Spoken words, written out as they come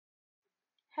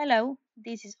Hello,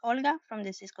 this is Olga from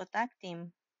the Cisco Tech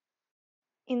team.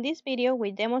 In this video,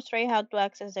 we demonstrate how to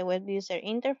access the web user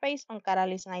interface on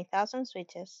Catalyst 9000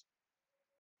 switches.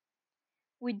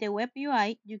 With the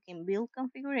WebUI, you can build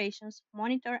configurations,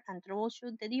 monitor, and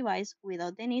troubleshoot the device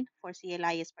without the need for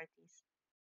CLI expertise.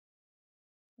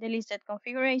 The listed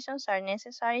configurations are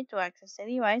necessary to access the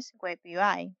device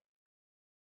WebUI.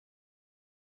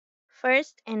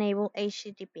 First, enable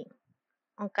HTTP.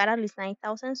 On Catalyst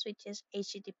 9000 switches,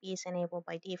 HTTP is enabled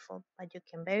by default, but you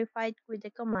can verify it with the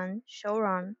command show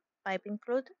run pipe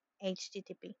include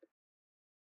HTTP.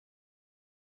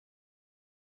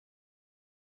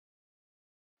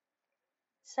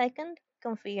 Second,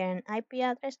 configure an IP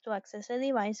address to access the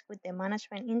device with the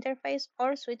management interface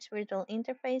or switch virtual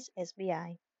interface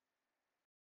SVI.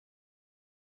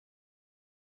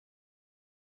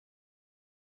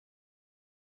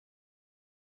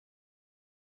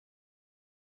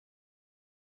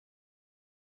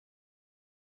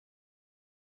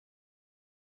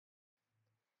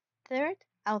 Third,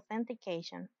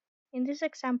 authentication. In this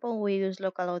example, we use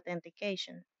local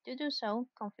authentication. To do so,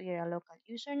 configure a local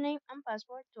username and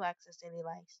password to access the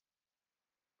device.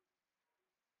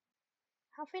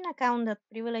 Have an account that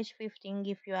privilege 15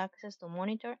 gives you access to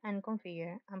monitor and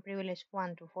configure, and privilege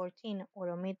 1 to 14 or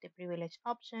omit the privilege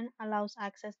option allows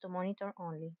access to monitor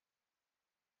only.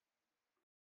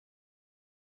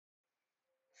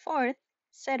 Fourth,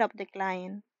 set up the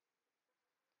client.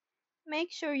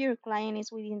 Make sure your client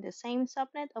is within the same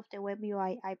subnet of the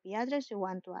WebUI IP address you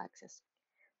want to access,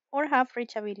 or have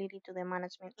reachability to the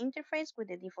management interface with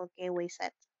the default gateway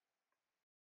set.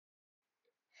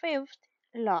 Fifth,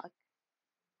 log.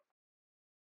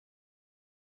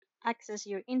 Access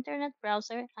your internet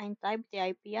browser and type the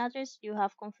IP address you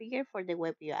have configured for the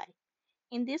WebUI.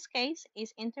 In this case,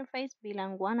 it's interface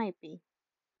VLAN 1 IP.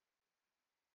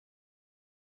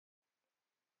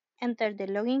 Enter the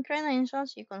login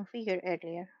credentials you configured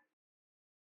earlier.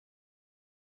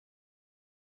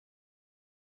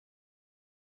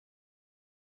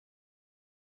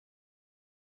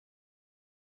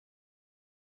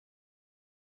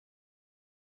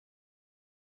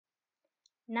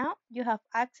 Now you have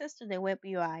access to the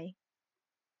WebUI.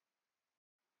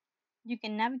 You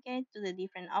can navigate to the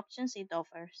different options it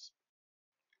offers,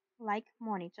 like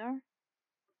Monitor,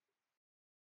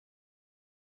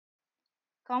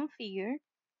 Configure,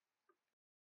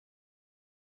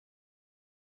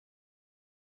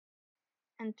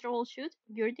 and troubleshoot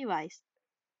your device.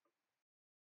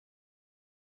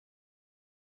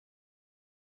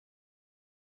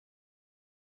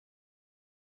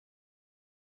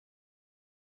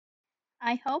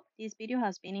 I hope this video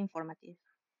has been informative.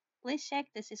 Please check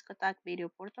the Cisco Tech video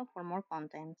portal for more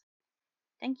content.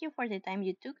 Thank you for the time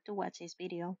you took to watch this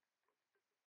video.